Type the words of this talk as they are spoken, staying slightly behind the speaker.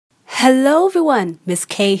Hello everyone, Miss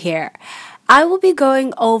K here. I will be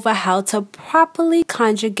going over how to properly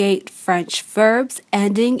conjugate French verbs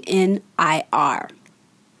ending in IR.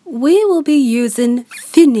 We will be using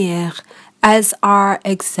finir as our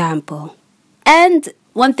example. And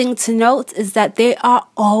one thing to note is that there are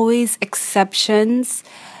always exceptions,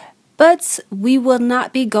 but we will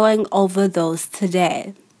not be going over those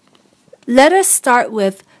today. Let us start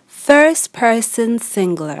with first person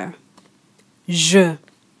singular. Je.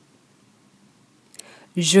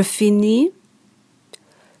 Je finis,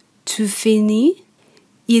 tu finis,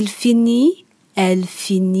 il finit, elle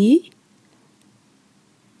finit,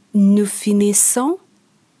 nous finissons,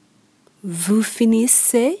 vous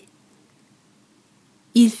finissez,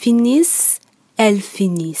 ils finissent, elles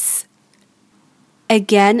finissent.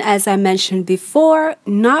 Again, as I mentioned before,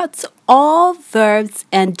 not all verbs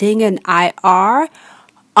ending in IR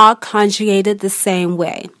are conjugated the same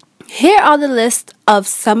way. Here are the list of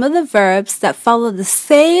some of the verbs that follow the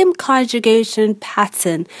same conjugation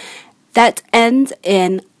pattern that end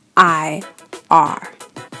in IR.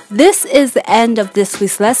 This is the end of this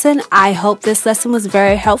week's lesson. I hope this lesson was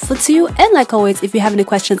very helpful to you. And like always, if you have any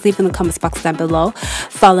questions, leave in the comments box down below.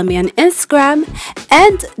 Follow me on Instagram.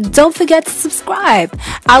 And don't forget to subscribe.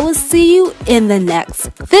 I will see you in the next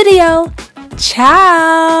video.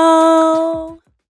 Ciao!